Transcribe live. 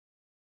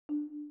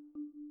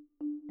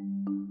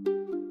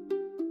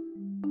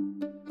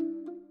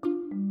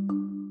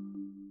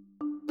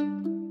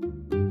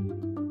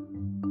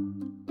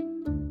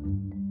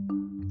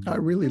I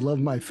really love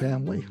my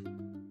family.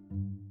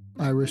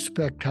 I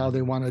respect how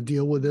they want to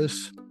deal with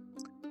this,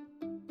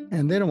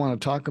 and they don't want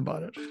to talk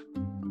about it.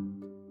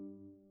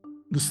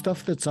 The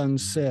stuff that's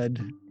unsaid,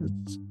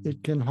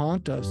 it can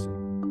haunt us.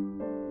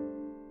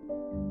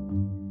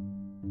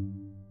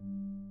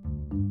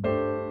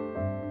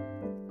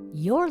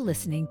 You're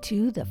listening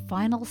to The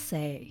Final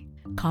Say,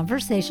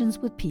 conversations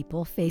with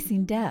people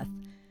facing death.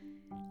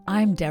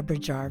 I'm Deborah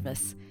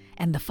Jarvis,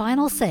 and The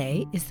Final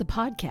Say is the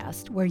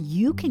podcast where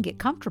you can get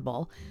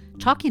comfortable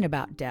talking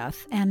about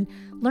death and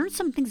learn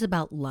some things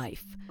about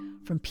life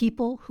from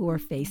people who are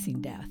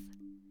facing death.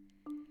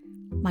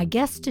 My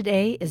guest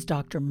today is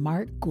Dr.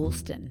 Mark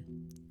Goulston.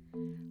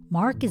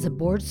 Mark is a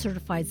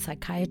board-certified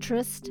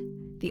psychiatrist,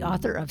 the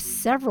author of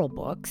several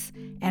books,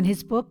 and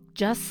his book,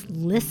 Just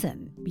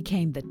Listen,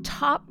 became the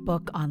top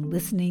book on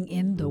listening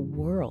in the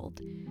world.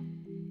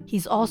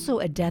 He's also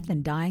a death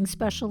and dying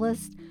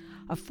specialist,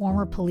 a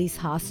former police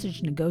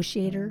hostage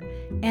negotiator,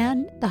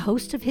 and the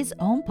host of his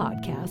own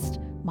podcast,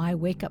 My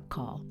Wake Up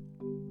Call.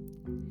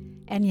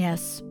 And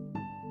yes,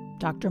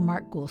 Dr.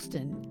 Mark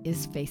Goulston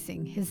is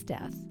facing his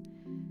death.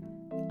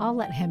 I'll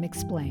let him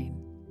explain.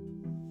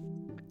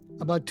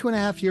 About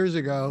 2.5 years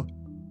ago,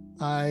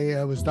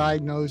 I was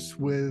diagnosed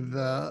with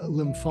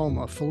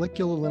lymphoma,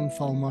 follicular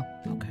lymphoma.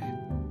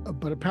 Okay.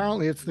 But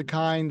apparently it's the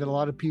kind that a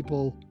lot of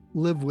people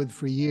live with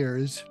for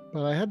years.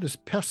 But I had this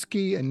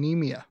pesky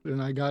anemia,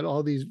 and I got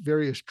all these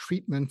various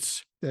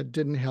treatments that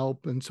didn't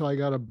help. And so I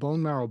got a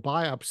bone marrow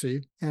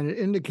biopsy, and it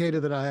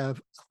indicated that I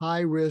have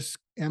high-risk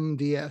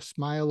MDS,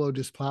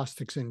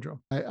 myelodysplastic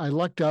syndrome. I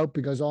lucked out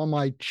because all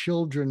my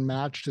children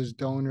matched as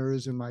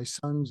donors, and my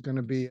son's going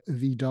to be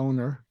the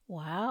donor.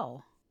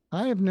 Wow.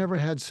 I have never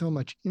had so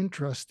much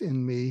interest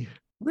in me,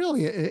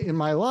 really, in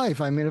my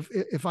life. I mean,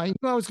 if I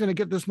knew I was going to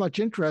get this much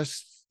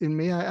interest in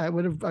me, I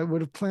would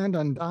have planned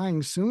on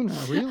dying sooner,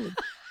 really.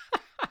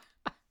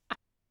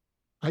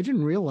 I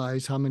didn't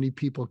realize how many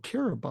people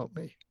care about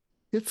me.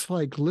 It's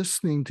like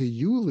listening to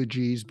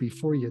eulogies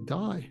before you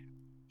die.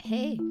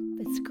 Hey,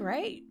 that's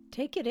great.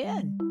 Take it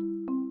in.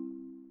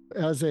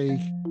 As a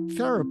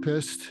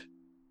therapist,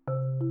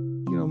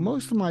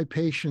 most of my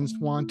patients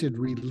wanted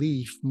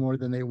relief more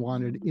than they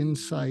wanted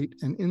insight,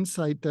 and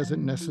insight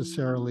doesn't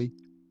necessarily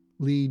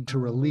lead to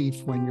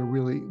relief when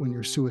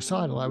you're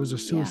suicidal. I was a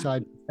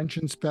suicide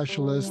prevention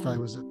specialist. I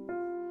was a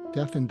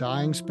death and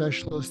dying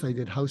specialist. I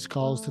did house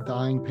calls to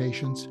dying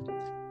patients.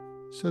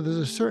 So there's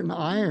a certain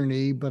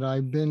irony, but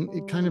I've been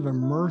kind of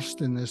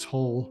immersed in this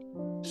whole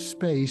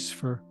space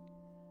for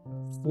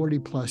 40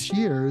 plus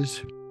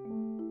years.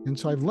 And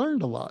so I've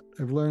learned a lot.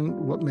 I've learned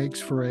what makes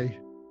for a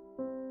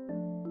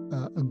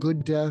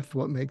good death,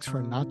 what makes for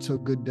a not so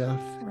good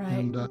death.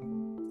 Right.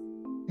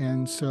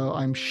 And so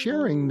I'm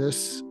sharing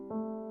these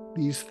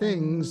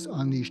things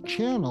on these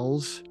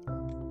channels,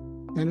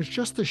 and it's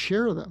just to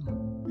share them.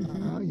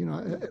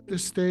 Mm-hmm. At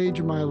this stage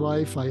of my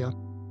life, I'm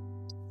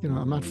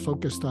not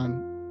focused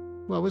on,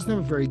 I was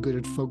never very good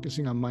at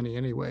focusing on money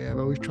anyway. I've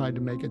always tried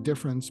to make a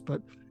difference,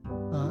 but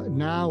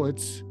now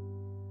it's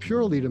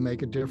purely to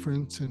make a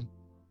difference and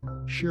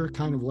share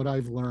kind of what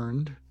I've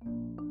learned.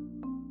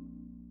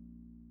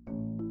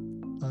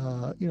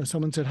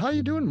 Someone said, "How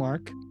you doing,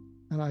 Mark?"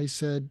 And I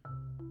said,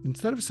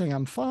 instead of saying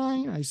I'm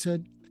fine, I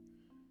said,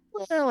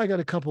 "Well, I got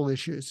a couple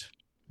issues."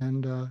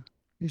 And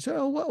he said,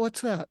 "Oh,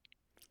 what's that?"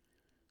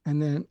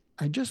 And then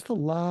I just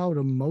allowed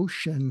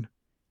emotion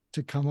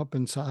to come up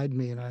inside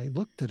me, and I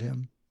looked at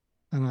him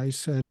and I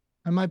said,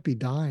 "I might be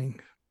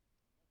dying."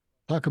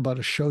 Talk about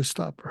a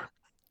showstopper.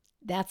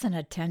 That's an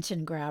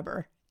attention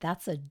grabber.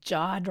 That's a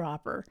jaw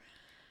dropper.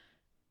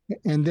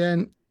 And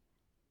then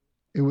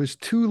it was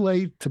too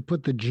late to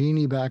put the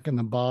genie back in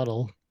the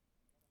bottle.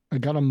 I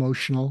got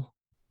emotional.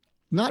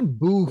 Not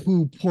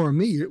boo-hoo, poor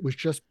me. It was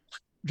just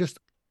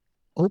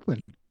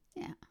open.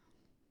 Yeah.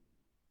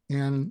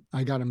 And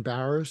I got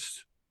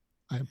embarrassed.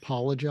 I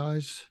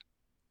apologized.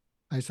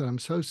 I said, "I'm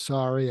so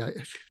sorry."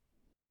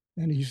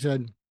 And he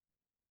said,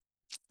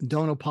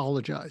 "Don't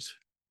apologize.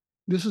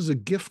 This is a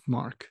gift,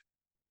 Mark.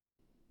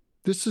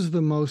 This is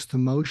the most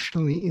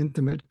emotionally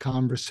intimate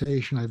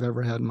conversation I've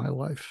ever had in my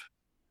life."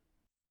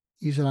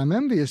 He said, "I'm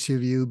envious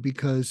of you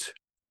because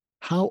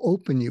how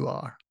open you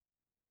are.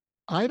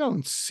 I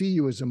don't see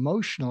you as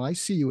emotional. I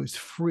see you as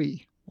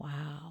free."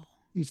 Wow.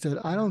 He said,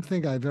 "I don't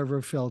think I've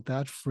ever felt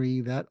that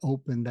free, that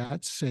open,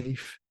 that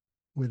safe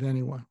with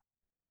anyone."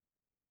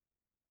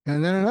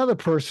 And then another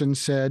person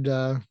said,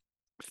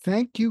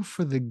 "Thank you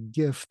for the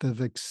gift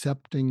of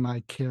accepting my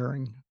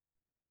caring."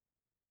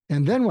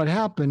 And then what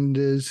happened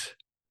is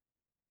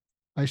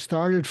I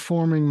started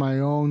forming my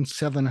own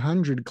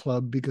 700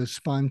 club because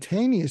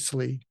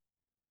spontaneously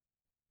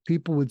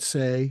people would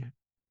say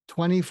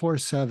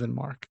 24/7,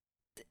 Mark.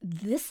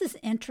 This is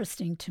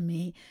interesting to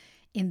me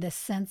in the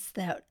sense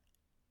that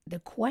the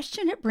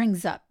question it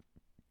brings up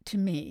to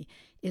me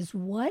is,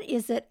 what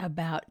is it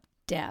about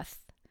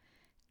death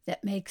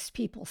that makes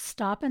people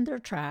stop in their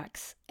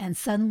tracks and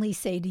suddenly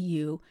say to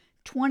you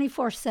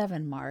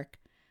 24/7, Mark,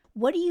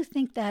 what do you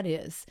think that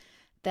is?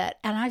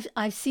 And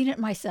I've seen it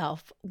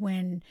myself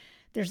when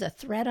there's a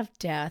threat of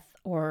death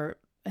or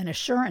an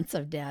assurance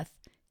of death,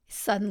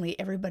 suddenly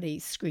everybody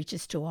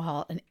screeches to a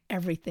halt and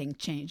everything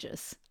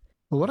changes.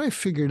 But what I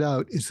figured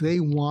out is they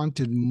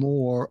wanted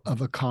more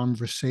of a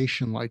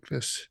conversation like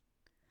this,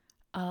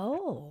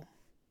 Oh.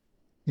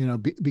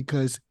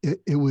 because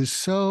it was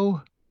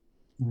so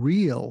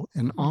real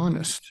and Mm-hmm.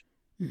 honest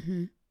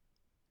Mm-hmm.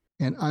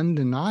 and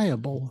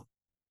undeniable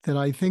that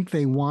I think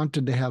they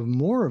wanted to have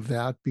more of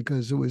that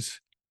because it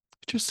was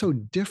just so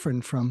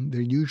different from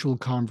their usual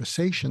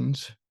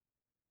conversations.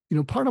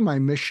 Part of my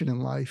mission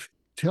in life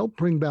to help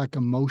bring back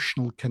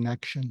emotional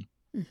connection,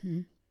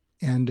 Mm-hmm.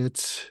 and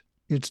it's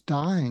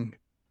dying.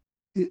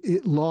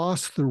 It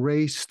lost the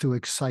race to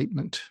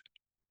excitement,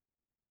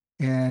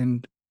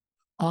 and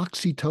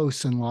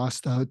oxytocin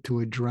lost out to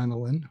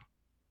adrenaline,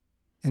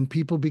 and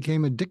people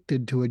became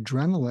addicted to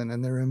adrenaline,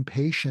 and they're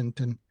impatient,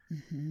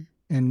 Mm-hmm.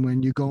 and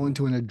when you go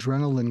into an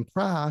adrenaline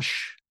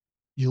crash,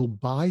 you'll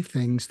buy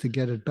things to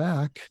get it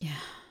back. Yeah.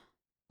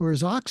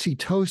 Whereas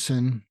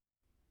oxytocin,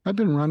 I've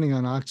been running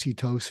on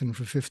oxytocin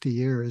for 50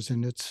 years,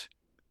 and it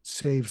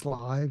saves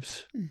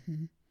lives.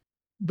 Mm-hmm.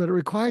 But it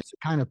requires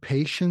a kind of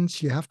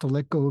patience. You have to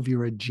let go of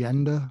your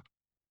agenda.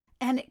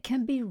 And it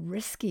can be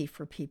risky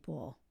for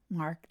people,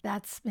 Mark.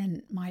 That's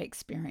been my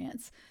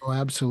experience. Oh,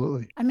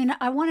 absolutely. I mean,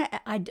 I want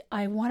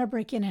to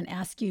break in and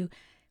ask you,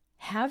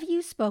 have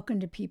you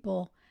spoken to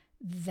people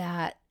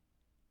that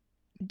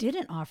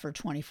didn't offer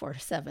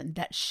 24/7,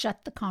 that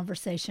shut the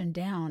conversation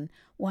down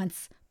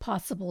once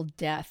possible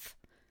death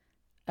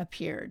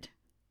appeared?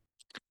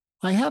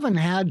 I haven't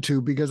had to,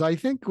 because I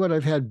think what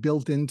I've had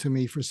built into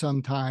me for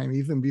some time,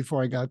 even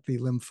before I got the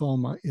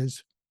lymphoma,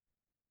 is,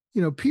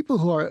 people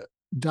who are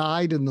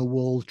died in the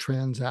wool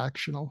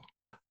transactional.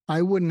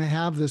 I wouldn't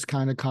have this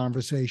kind of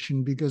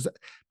conversation because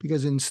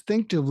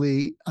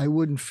instinctively I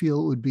wouldn't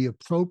feel it would be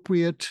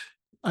appropriate.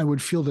 I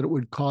would feel that it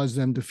would cause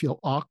them to feel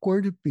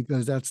awkward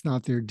because that's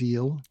not their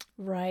deal.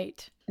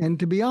 Right. And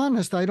to be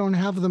honest, I don't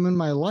have them in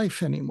my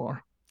life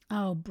anymore.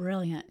 Oh,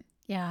 brilliant.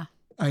 Yeah.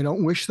 I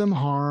don't wish them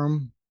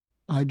harm.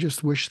 I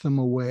just wish them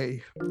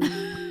away.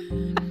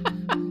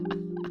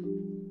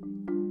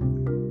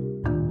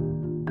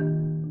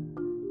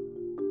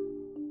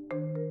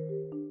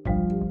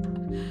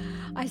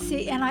 I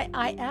see. And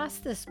I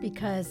ask this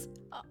because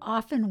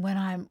often when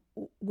I'm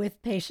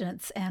with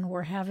patients and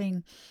we're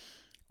having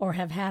or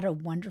have had a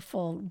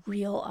wonderful,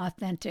 real,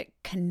 authentic,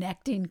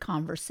 connecting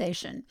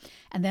conversation,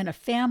 and then a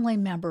family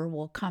member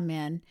will come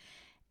in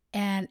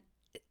and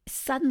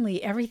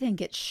suddenly everything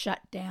gets shut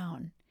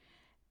down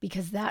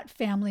because that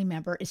family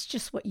member is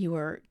just what you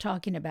were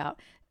talking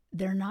about.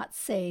 They're not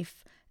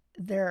safe,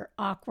 they're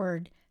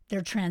awkward,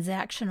 they're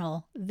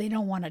transactional, they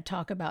don't want to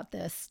talk about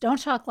this.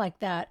 Don't talk like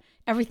that.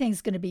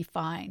 Everything's going to be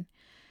fine.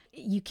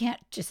 You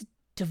can't just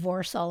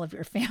divorce all of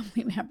your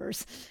family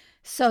members.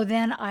 So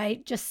then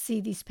I just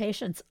see these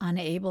patients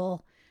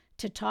unable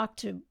to talk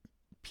to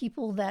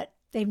people that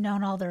they've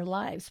known all their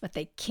lives, but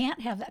they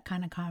can't have that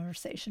kind of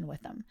conversation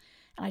with them.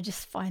 And I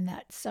just find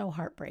that so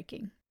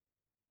heartbreaking.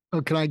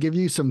 Oh, can I give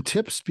you some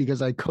tips?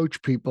 Because I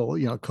coach people,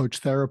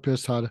 coach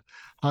therapists how to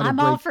I'm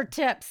all break. for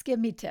tips. Give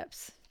me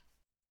tips.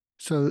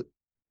 So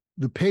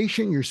the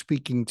patient you're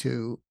speaking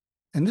to,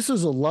 and this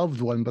is a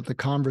loved one, but the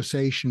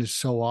conversation is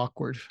so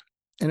awkward.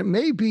 And it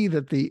may be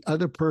that the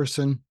other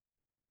person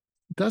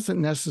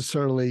doesn't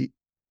necessarily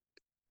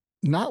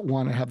not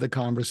want to have the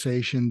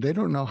conversation. They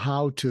don't know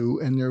how to,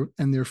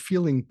 and they're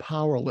feeling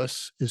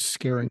powerless is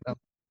scaring them.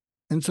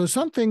 And so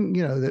something,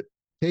 that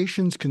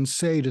patients can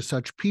say to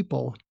such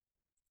people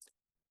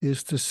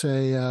is to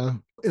say,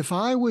 if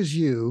I was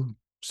you,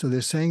 so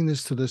they're saying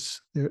this to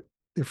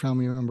their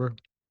family member,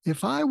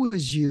 if I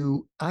was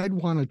you, I'd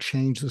want to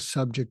change the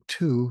subject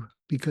too,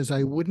 because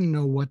I wouldn't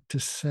know what to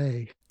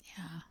say.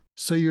 Yeah.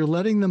 So you're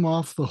letting them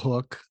off the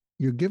hook.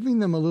 You're giving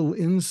them a little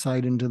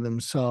insight into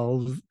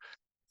themselves.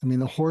 I mean,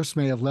 the horse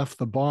may have left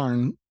the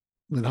barn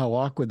with how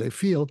awkward they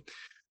feel.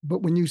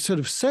 But when you sort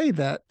of say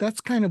that, that's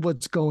kind of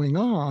what's going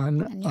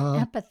on. And you're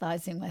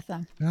empathizing with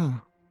them. Yeah.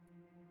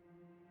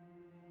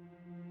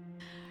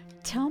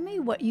 Tell me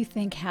what you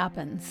think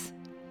happens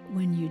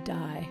when you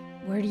die.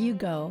 Where do you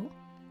go?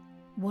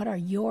 What are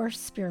your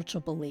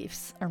spiritual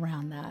beliefs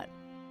around that?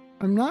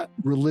 I'm not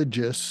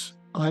religious.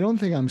 I don't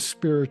think I'm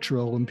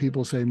spiritual when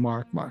people say,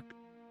 Mark,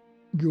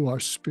 you are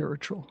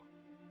spiritual.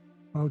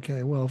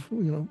 Okay, well,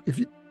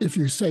 if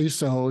you say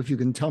so, if you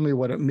can tell me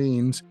what it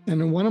means.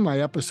 And in one of my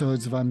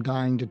episodes of I'm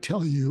Dying to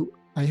Tell You,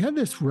 I had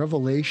this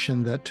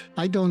revelation that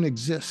I don't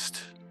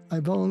exist.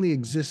 I've only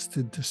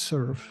existed to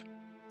serve.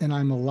 And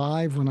I'm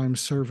alive when I'm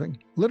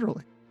serving,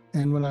 literally.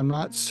 And when I'm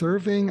not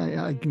serving,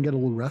 I can get a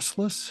little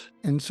restless.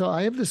 And so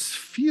I have this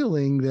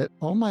feeling that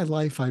all my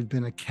life I've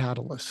been a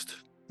catalyst.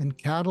 And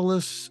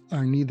catalysts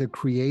are neither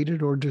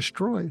created or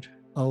destroyed.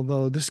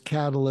 Although this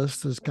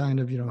catalyst is kind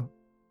of,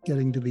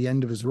 getting to the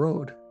end of his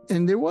road.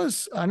 And there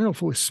was, I don't know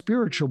if it was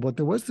spiritual, but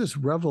there was this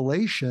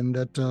revelation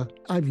that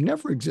I've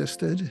never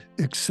existed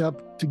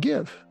except to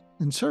give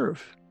and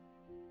serve.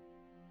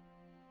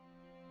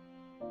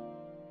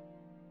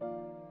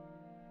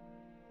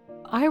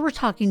 I were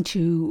talking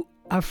to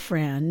a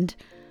friend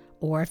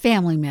or a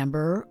family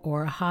member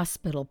or a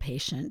hospital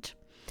patient,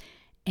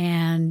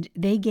 and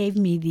they gave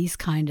me these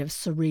kind of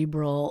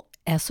cerebral,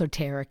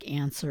 esoteric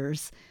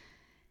answers,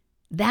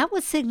 that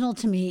would signal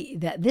to me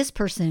that this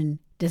person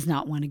does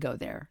not want to go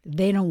there.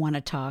 They don't want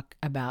to talk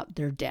about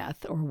their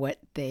death or what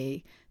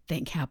they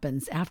think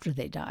happens after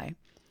they die.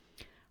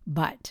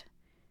 But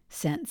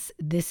since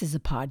this is a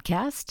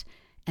podcast,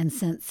 and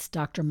since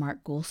Dr.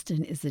 Mark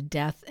Goulston is a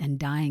death and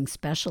dying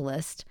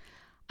specialist,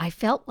 I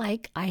felt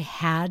like I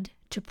had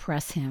to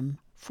press him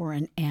for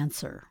an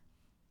answer.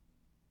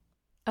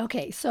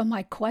 Okay, so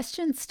my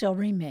question still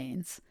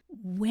remains.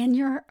 When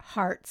your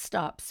heart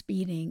stops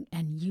beating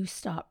and you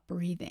stop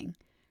breathing,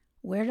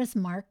 where does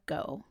Mark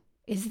go?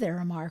 Is there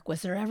a Mark?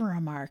 Was there ever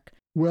a Mark?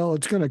 Well,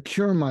 it's going to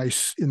cure my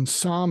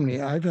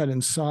insomnia. I've had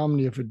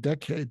insomnia for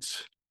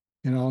decades.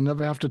 I'll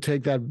never have to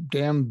take that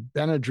damn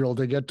Benadryl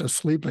to get to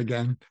sleep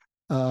again.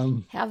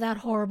 Have that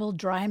horrible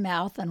dry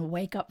mouth and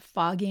wake up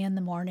foggy in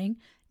the morning?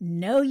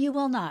 No, you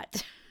will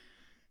not.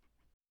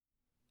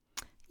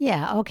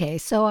 Yeah, okay,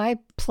 so I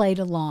played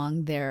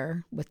along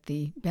there with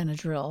the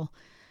Benadryl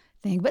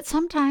thing, but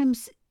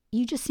sometimes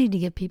you just need to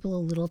give people a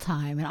little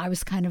time, and I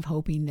was kind of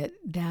hoping that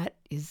that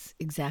is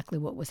exactly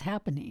what was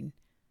happening.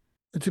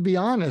 To be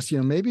honest,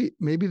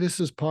 maybe this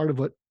is part of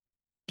what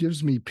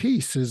gives me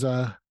peace. Is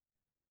I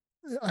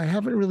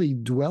haven't really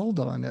dwelled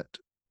on it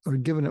or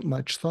given it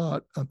much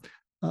thought.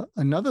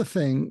 Another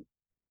thing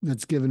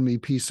that's given me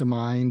peace of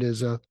mind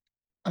is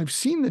I've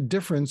seen the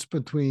difference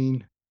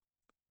between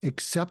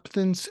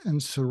acceptance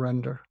and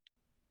surrender.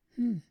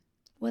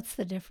 What's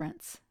the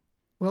difference?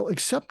 Well,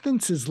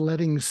 acceptance is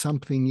letting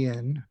something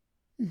in.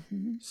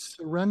 Mm-hmm.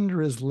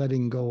 Surrender is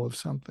letting go of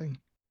something.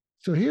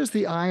 So here's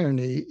the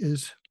irony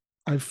is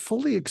I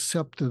fully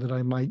accepted that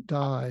I might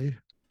die.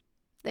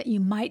 That you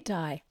might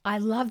die. I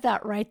love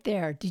that right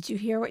there. Did you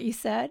hear what you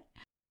said?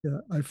 Yeah,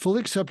 I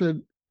fully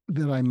accepted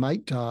that I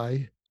might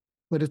die,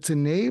 but it's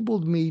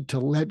enabled me to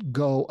let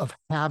go of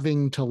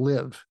having to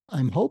live.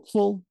 I'm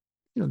hopeful.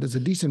 There's a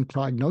decent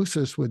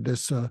prognosis with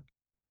this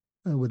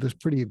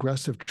pretty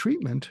aggressive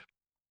treatment.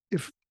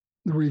 If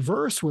the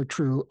reverse were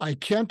true, I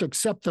can't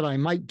accept that I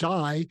might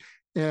die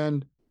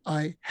and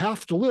I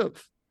have to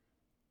live.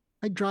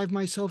 I'd drive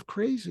myself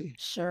crazy.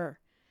 Sure.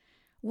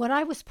 What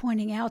I was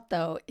pointing out,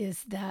 though,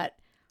 is that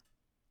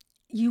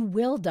you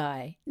will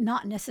die,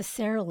 not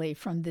necessarily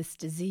from this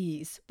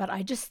disease, but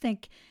I just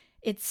think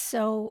it's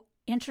so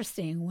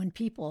interesting when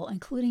people,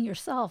 including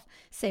yourself,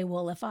 say,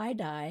 well, if I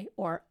die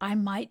or I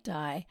might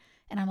die.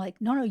 And I'm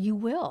like, no, you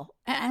will.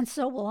 And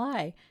so will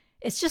I.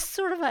 It's just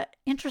sort of an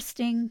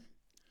interesting,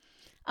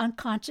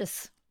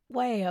 unconscious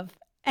way of,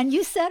 and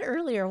you said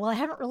earlier, well, I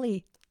haven't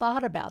really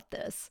thought about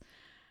this.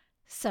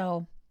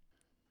 So,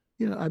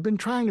 I've been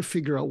trying to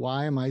figure out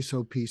why am I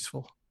so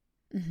peaceful?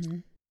 mm-hmm.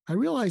 I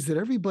realize that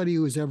everybody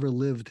who has ever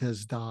lived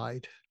has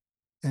died.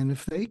 And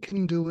if they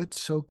can do it,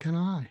 so can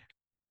I.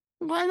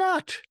 Why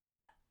not?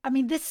 I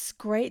mean, this is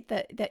great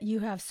that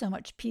you have so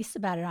much peace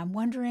about it. I'm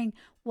wondering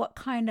what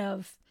kind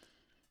of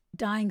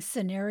dying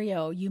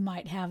scenario you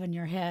might have in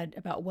your head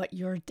about what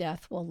your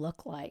death will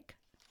look like.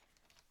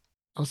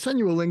 I'll send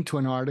you a link to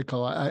an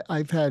article.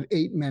 I've had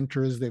 8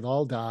 mentors. They've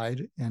all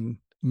died and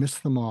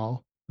missed them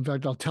all. In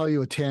fact, I'll tell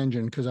you a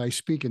tangent because I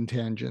speak in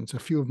tangents. A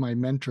few of my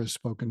mentors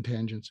spoke in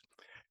tangents.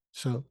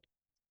 So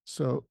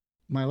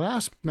my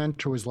last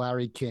mentor was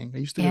Larry King. I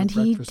used to and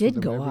have he breakfast with did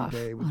him go every off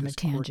day with on a this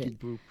quirky tangent.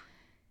 group.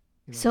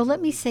 So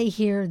let me say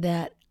here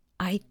that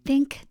I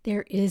think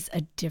there is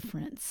a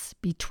difference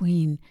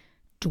between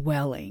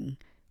dwelling,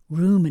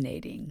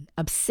 ruminating,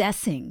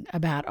 obsessing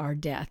about our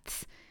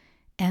deaths,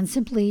 and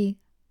simply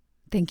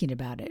thinking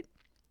about it.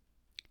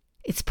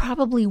 It's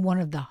probably one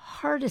of the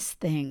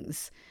hardest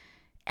things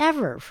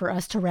ever for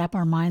us to wrap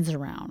our minds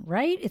around,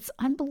 right? It's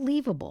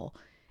unbelievable,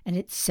 and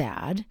it's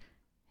sad,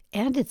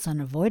 and it's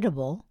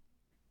unavoidable.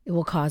 It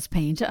will cause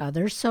pain to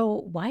others,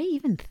 so why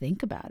even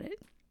think about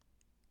it?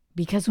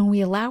 Because when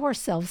we allow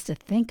ourselves to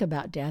think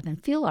about death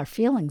and feel our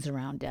feelings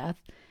around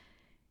death,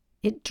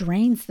 it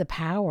drains the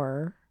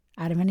power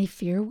out of any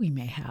fear we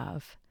may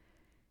have.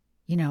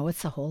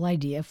 It's the whole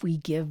idea. If we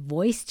give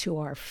voice to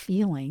our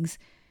feelings,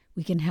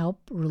 we can help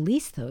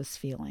release those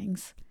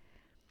feelings.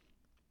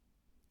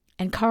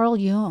 And Carl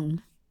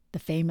Jung, the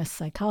famous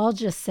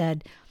psychologist,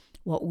 said,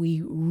 what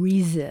we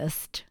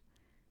resist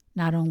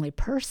not only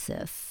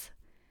persists,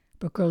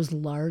 but grows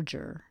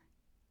larger.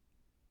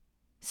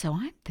 So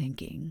I'm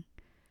thinking,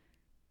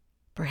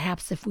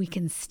 perhaps if we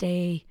can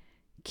stay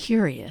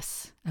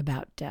curious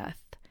about death,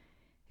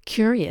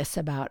 curious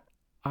about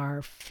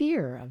our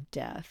fear of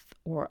death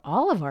or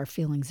all of our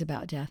feelings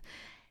about death,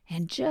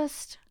 and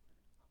just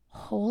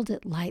hold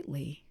it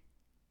lightly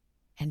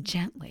and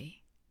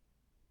gently,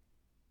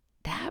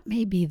 that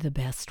may be the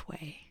best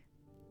way.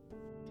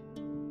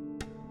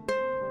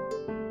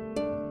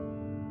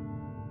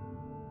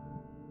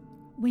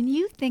 When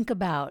you think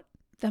about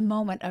the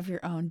moment of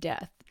your own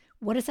death,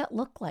 what does that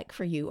look like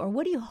for you? Or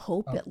what do you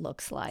hope it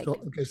looks like?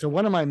 So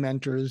one of my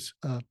mentors,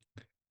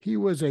 he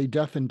was a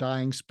death and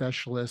dying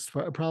specialist,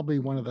 probably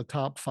one of the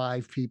top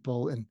 5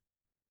 people in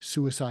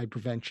suicide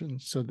prevention.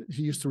 So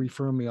he used to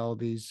refer me all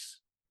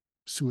these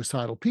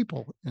suicidal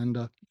people.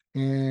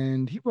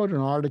 And he wrote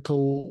an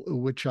article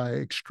which I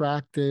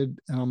extracted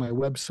on my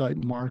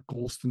website,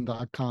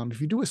 markgoulston.com. If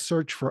you do a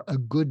search for a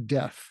good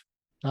death,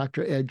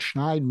 Dr. Ed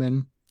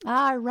Schneidman,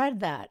 I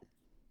read that.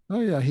 oh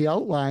yeah, he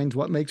outlines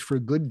what makes for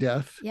a good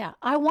death. Yeah,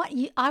 I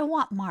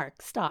want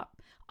Mark, stop.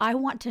 I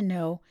want to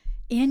know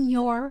in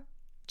your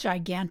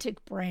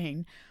gigantic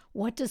brain,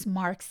 what does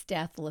Mark's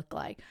death look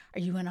like? Are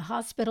you in a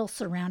hospital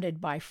surrounded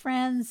by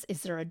friends?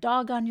 Is there a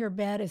dog on your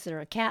bed? Is there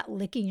a cat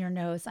licking your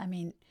nose? I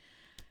mean,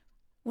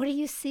 what do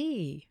you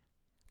see?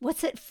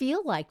 What's it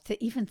feel like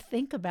to even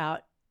think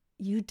about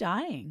you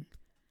dying?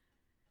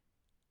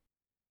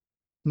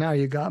 Now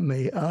you got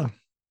me.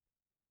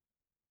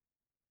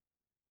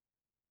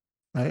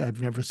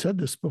 I've never said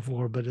this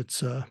before, but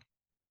it's and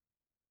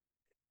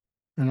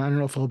I don't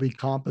know if I'll be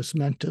compos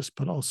mentis,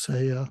 but I'll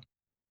say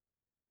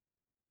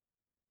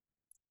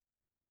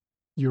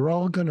you're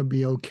all going to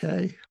be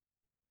okay.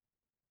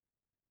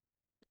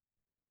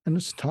 And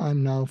it's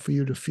time now for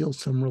you to feel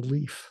some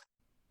relief.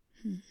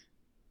 Hmm.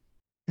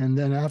 And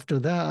then after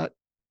that,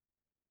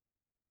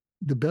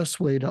 the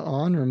best way to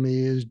honor me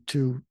is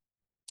to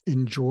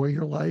enjoy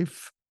your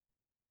life,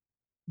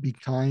 be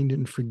kind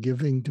and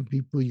forgiving to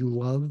people you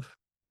love,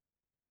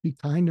 be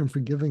kind and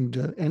forgiving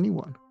to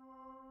anyone.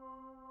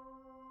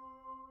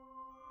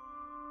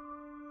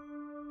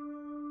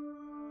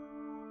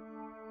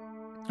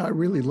 I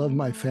really love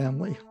my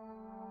family.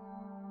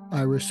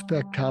 I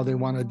respect how they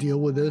want to deal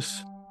with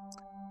this,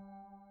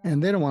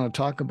 and they don't want to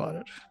talk about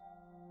it.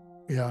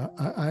 Yeah,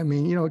 I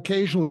mean,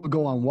 occasionally we'll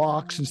go on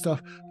walks and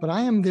stuff, but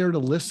I am there to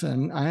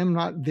listen. I am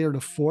not there to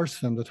force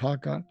them to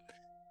talk on.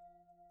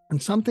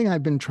 And something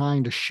I've been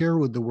trying to share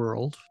with the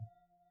world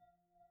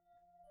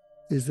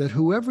is that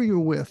whoever you're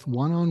with,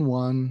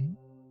 one-on-one,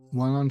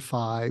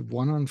 one-on-five,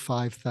 one-on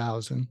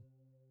 5,000,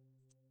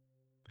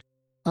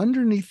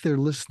 underneath they're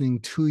listening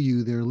to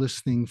you, they're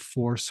listening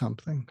for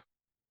something.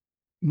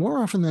 More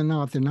often than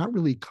not, they're not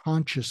really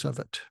conscious of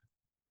it.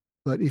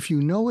 But if you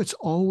know it's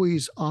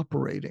always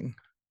operating,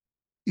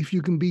 if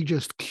you can be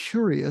just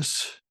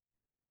curious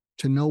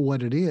to know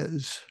what it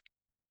is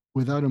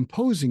without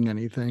imposing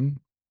anything,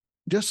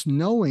 just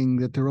knowing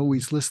that they're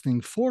always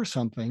listening for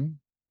something,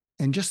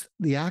 and just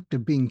the act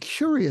of being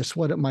curious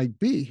what it might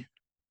be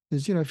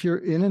is, if you're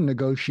in a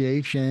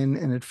negotiation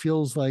and it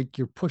feels like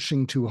you're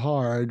pushing too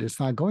hard, it's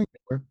not going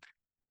anywhere.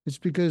 It's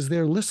because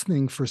they're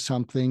listening for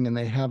something and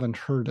they haven't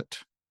heard it.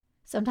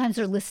 Sometimes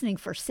they're listening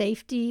for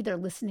safety, they're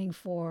listening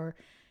for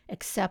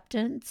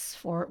acceptance,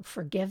 for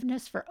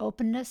forgiveness, for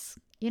openness.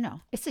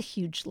 It's a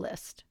huge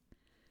list.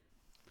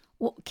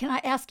 Well, can I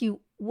ask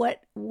you,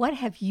 what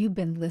have you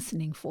been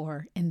listening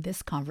for in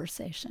this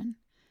conversation?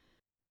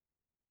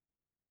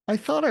 I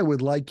thought I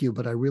would like you,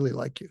 but I really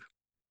like you.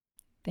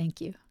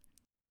 Thank you.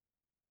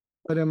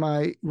 But am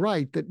I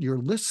right that you're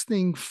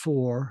listening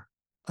for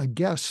a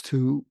guest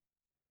who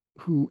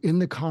in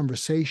the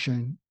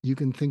conversation, you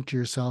can think to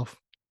yourself,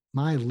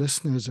 my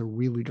listeners are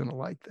really going to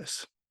like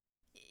this?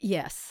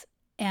 Yes.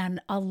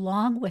 And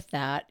along with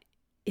that,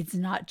 it's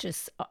not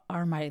just,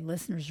 are my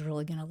listeners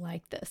really going to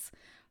like this,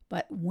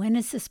 but when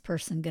is this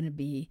person going to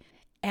be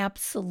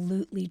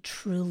absolutely,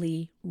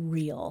 truly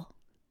real?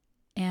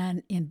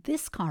 And in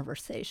this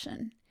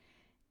conversation,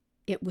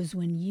 it was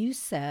when you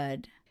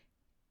said,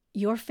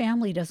 your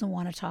family doesn't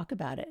want to talk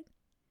about it.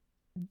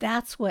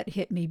 That's what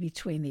hit me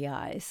between the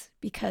eyes,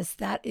 because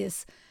that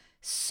is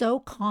so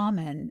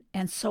common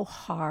and so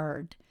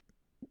hard.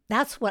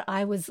 That's what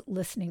I was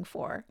listening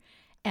for.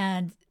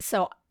 And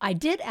so I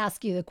did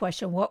ask you the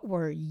question, what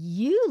were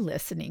you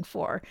listening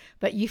for?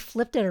 But you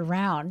flipped it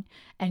around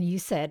and you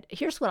said,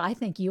 here's what I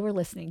think you were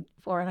listening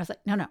for. And I was like,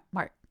 no,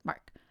 Mark.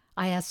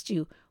 I asked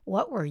you,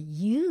 what were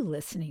you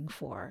listening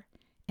for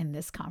in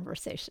this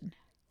conversation?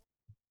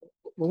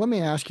 Well, let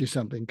me ask you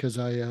something, because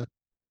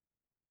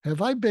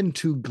have I been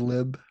too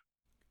glib?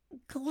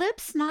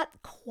 Glib's not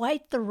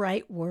quite the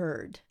right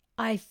word.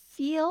 I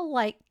feel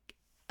like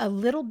a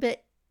little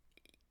bit,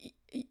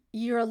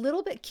 you're a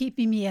little bit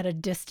keeping me at a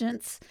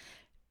distance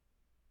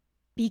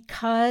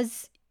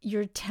because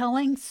you're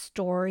telling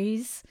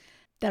stories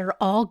that are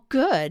all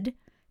good.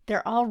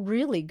 They're all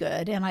really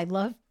good. And I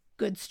love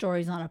good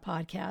stories on a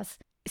podcast.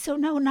 So,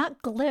 no,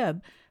 not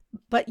glib,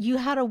 but you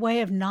had a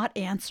way of not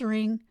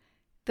answering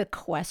the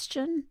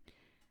question.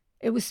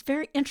 It was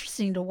very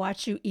interesting to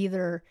watch you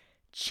either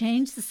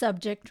change the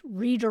subject,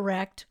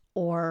 redirect,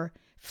 or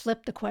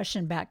flip the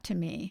question back to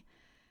me.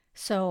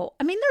 So,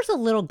 I mean, there's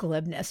a little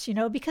glibness,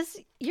 because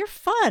you're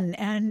fun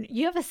and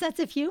you have a sense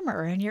of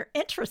humor and you're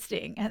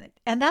interesting.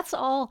 And that's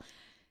all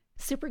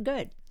super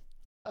good.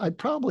 I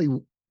probably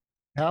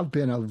have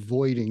been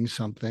avoiding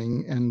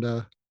something.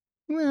 And,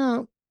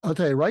 well, I'll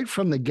tell you right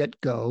from the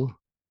get-go,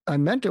 I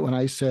meant it when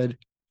I said,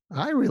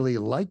 I really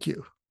like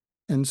you.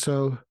 And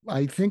so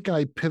I think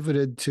I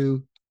pivoted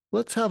to,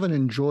 let's have an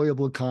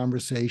enjoyable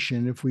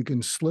conversation. If we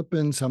can slip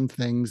in some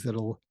things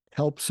that'll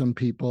help some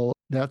people,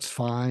 that's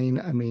fine.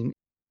 I mean,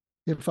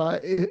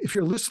 if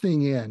you're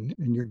listening in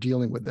and you're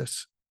dealing with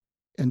this,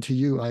 and to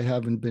you, I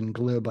haven't been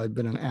glib. I've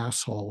been an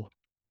asshole.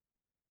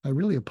 I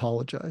really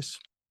apologize.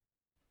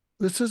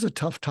 This is a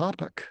tough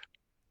topic.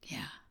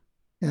 Yeah.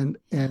 And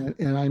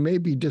I may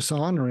be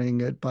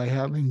dishonoring it by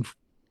having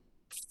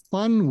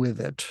fun with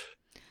it.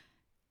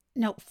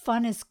 No,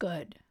 fun is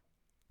good.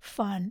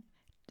 Fun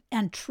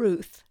and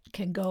truth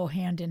can go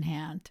hand in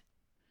hand.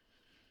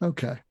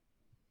 Okay.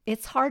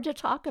 It's hard to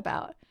talk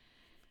about.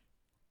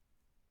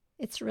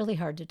 It's really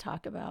hard to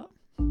talk about.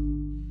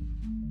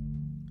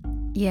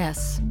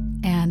 Yes,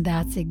 and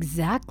that's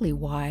exactly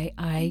why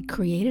I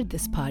created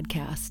this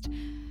podcast,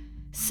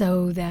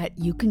 so that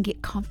you can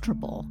get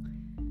comfortable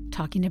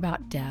talking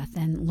about death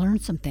and learn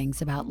some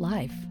things about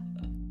life.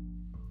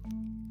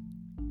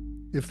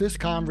 If this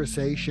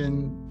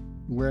conversation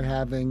we're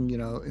having,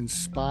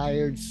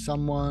 inspired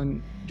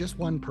someone, just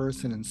one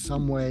person in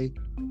some way,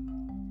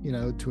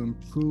 to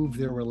improve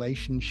their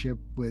relationship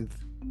with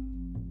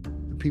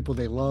the people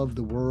they love,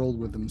 the world,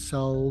 with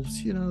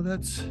themselves,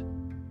 that's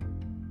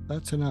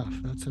enough.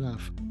 That's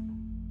enough.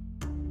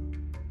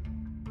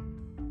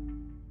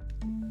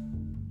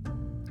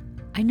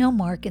 I know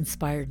Mark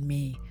inspired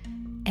me,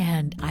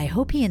 and I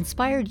hope he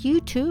inspired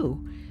you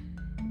too.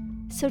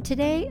 So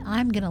today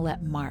I'm going to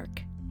let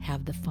Mark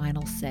have the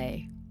final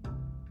say.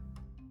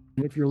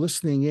 And if you're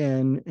listening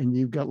in and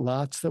you've got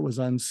lots that was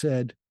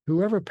unsaid,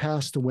 whoever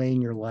passed away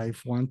in your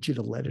life wants you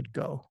to let it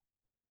go.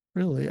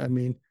 Really. I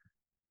mean,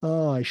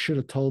 I should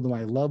have told them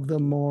I love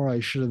them more. I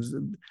should have.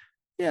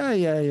 Yeah.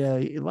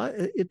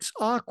 It's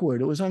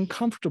awkward. It was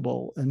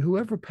uncomfortable. And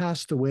whoever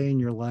passed away in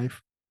your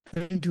life,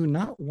 they do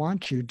not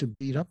want you to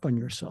beat up on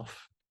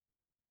yourself.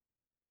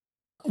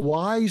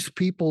 Wise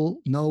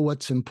people know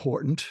what's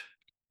important.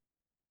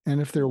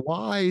 And if they're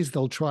wise,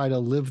 they'll try to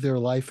live their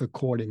life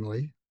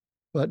accordingly.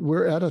 But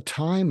we're at a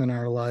time in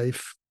our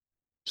life,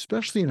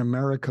 especially in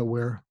America,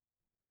 where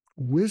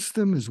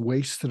wisdom is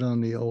wasted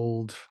on the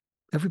old.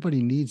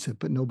 Everybody needs it,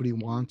 but nobody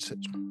wants it.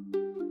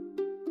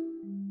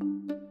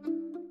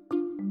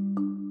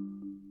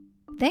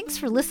 Thanks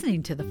for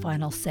listening to The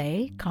Final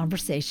Say,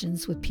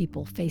 Conversations with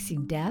People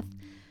Facing Death.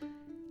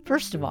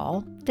 First of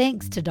all,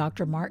 thanks to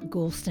Dr. Mark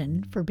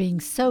Goulston for being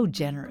so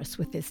generous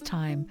with his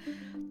time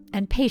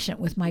and patient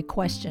with my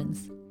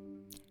questions.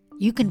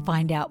 You can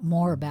find out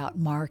more about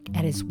Mark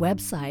at his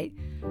website,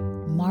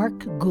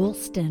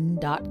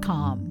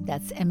 markgoulston.com.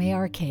 That's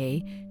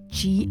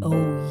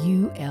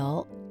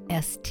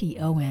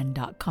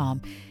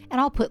MarkGoulston.com.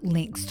 And I'll put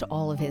links to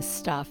all of his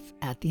stuff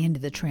at the end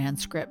of the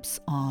transcripts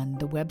on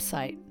the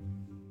website.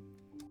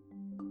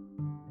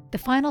 The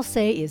Final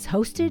Say is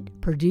hosted,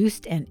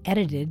 produced, and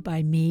edited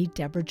by me,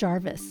 Deborah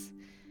Jarvis.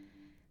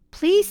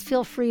 Please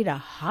feel free to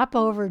hop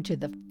over to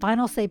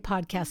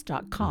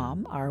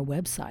thefinalsaypodcast.com, our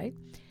website,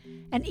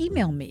 and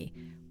email me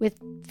with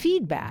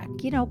feedback,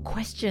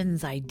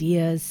 questions,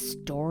 ideas,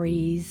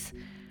 stories.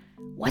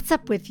 What's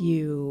up with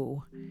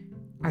you?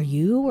 Are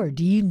you or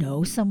do you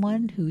know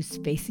someone who's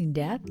facing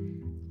death?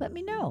 Let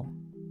me know.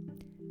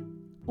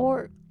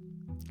 Or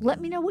let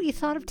me know what you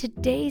thought of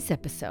today's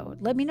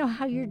episode. Let me know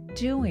how you're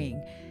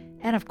doing.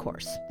 And of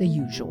course, the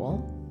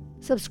usual.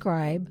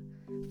 Subscribe,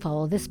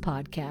 follow this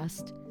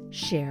podcast,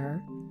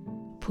 share,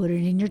 put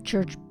it in your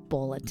church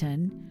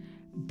bulletin,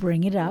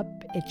 bring it up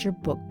at your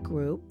book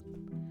group,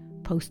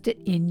 post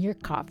it in your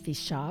coffee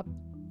shop.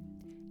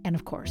 And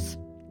of course,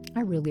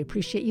 I really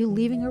appreciate you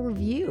leaving a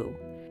review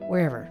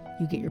wherever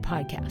you get your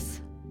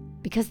podcasts,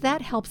 because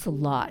that helps a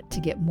lot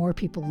to get more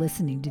people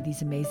listening to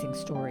these amazing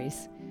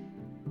stories.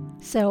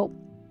 So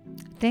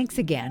thanks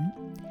again.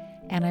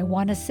 And I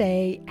want to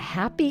say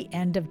happy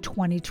end of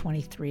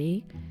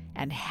 2023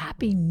 and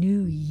happy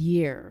new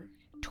year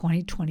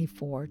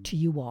 2024 to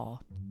you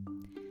all.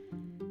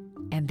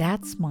 And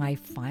that's my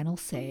final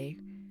say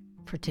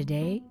for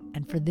today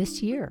and for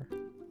this year.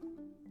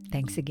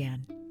 Thanks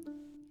again.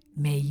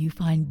 May you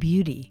find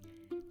beauty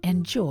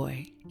and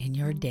joy in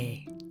your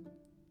day.